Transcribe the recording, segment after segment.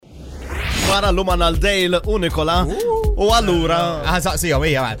dwar allum għandna l-Dale u Nicola. U allura. Saqsijom,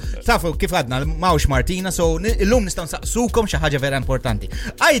 ija, tafu kif għadna mawx Martina, so illum nistgħu nsaqsukom xi ħaġa vera importanti.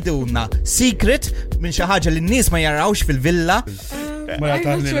 Għajduna secret minn xi ħaġa li n-nies ma jarawx fil-villa. I'm not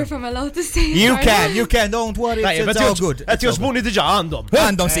sure if I'm allowed to say. You can, don't worry, it's all good. Qed josbuni diġà għandhom.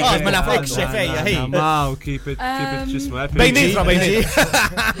 Għandhom secret, ma nafx xejfejja, ħej. Wow, keep it ġismu. Bejnietra.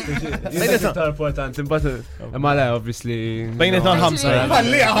 Bejnietra importanti, imbagħad imma le obviously. Bejnietra l-ħamsa.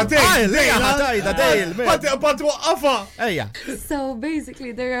 Pat waqqafa. Ejja. So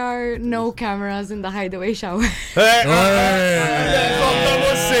basically there are no cameras in the hideaway shower.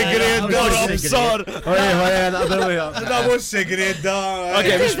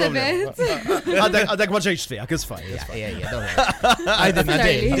 Għadek ma ġejx fija, kisfaj. Għajdinna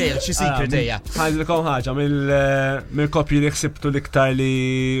Dale, xi secret ejja. Ħajdilkom ħaġa mill-kopji li ħsibtu l-iktar li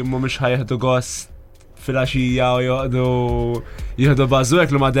mhumiex ħajħdu gost fil-għaxija u jieħdu bażwek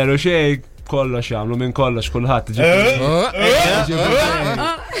li ma deru xejn kollox jagħmlu minn kollox kulħadd.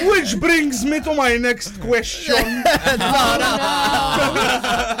 Which brings me to my next question.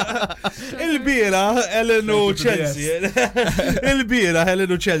 Il-bira Ellen u Chelsea. Il-bira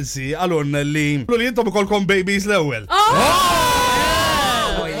Ellen u Chelsea għalun li jintom ikolkom babies l-ewwel.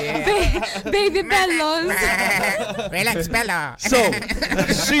 Baby bellos. Relax, Bella. So,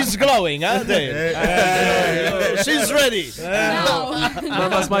 she's glowing, huh? She's ready.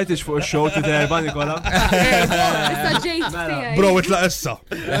 Ma smajtix fuq ix-show t-erba, Nicola. Issa ġejt tiegħi. Bro, itlaq issa.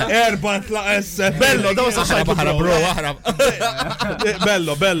 Erba itlaq issa. Bello, daw sa xajt bro, aħrab.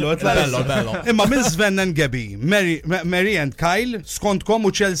 Bello, Bello. Imma minn Sven and Gabby, Mary and Kyle, skontkom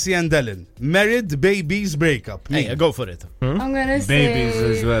u Chelsea and Ellen. Married, babies, breakup. Hey, go for it. I'm gonna say Babies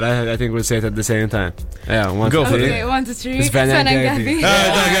as well. I think we'll say it at the same time. Yeah, Go for it. Okay, 1, 2, 3. Sven and Gabby.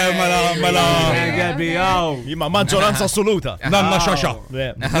 Mela. Gabby, jaw. Jimma maġġoranza assoluta. Nanna xaxa.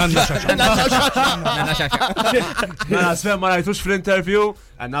 Mela, Sven ma rajtux fl-interview.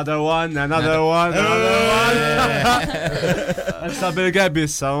 Another one. Issa bil-Gabby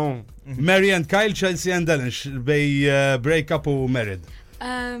issa. Mary and Kyle, Chelsea and Ellen, bej breakup u married.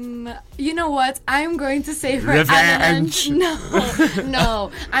 You know what? I'm going to say for Revenge. Alan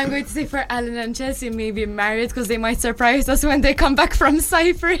No. I'm going to say for Alan and Chelsea maybe married because they might surprise us when they come back from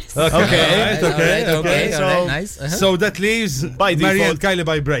Cyprus. Okay. So nice. So that leaves By Mary and default. Kyle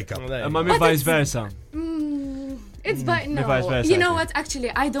by breakup. Ma mi vice versa. It's but no. vice versa, You I know think. what?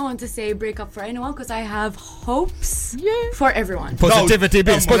 Actually, I don't want to say break up for anyone because I have hopes for everyone. Positivity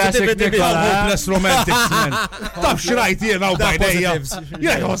biz, positivity biz. Hopeless romantics, man. Taf xrajt jena u bajdejja. positives.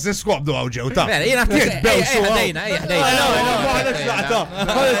 Jena għos niskwabdu għawġew, ta. Mela, jena ħdejna.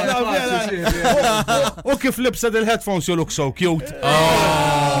 U kif libsed il-headphones you look so cute.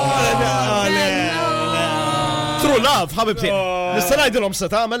 True love, ħabibti. Nista' ngħidilhom se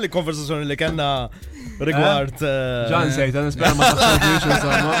tagħmel il-konversazzjoni li kellna rigward Ġan sejta, nispera ma taħsebniex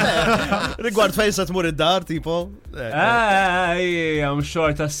insomma. rigward fejn se tmur id-dar, tipo. I'm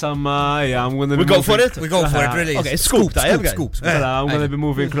short as summer. I'm gonna We be go for it? We go for it, really. Okay, scoop, Scoops. I'm gonna be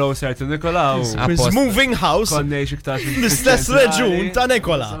moving closer to Nicola. His moving house Konnex iktar l-istess reġun ta'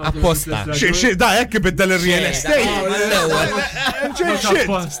 Nicola. Apposta. Xie, da, ekk biddel il-real estate.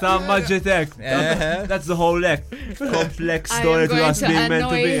 Apposta, maġġetek. That's the whole complex I story am to going us to being meant to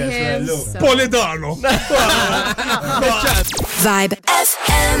annoy be as him. well. Look. Polidano. Vibe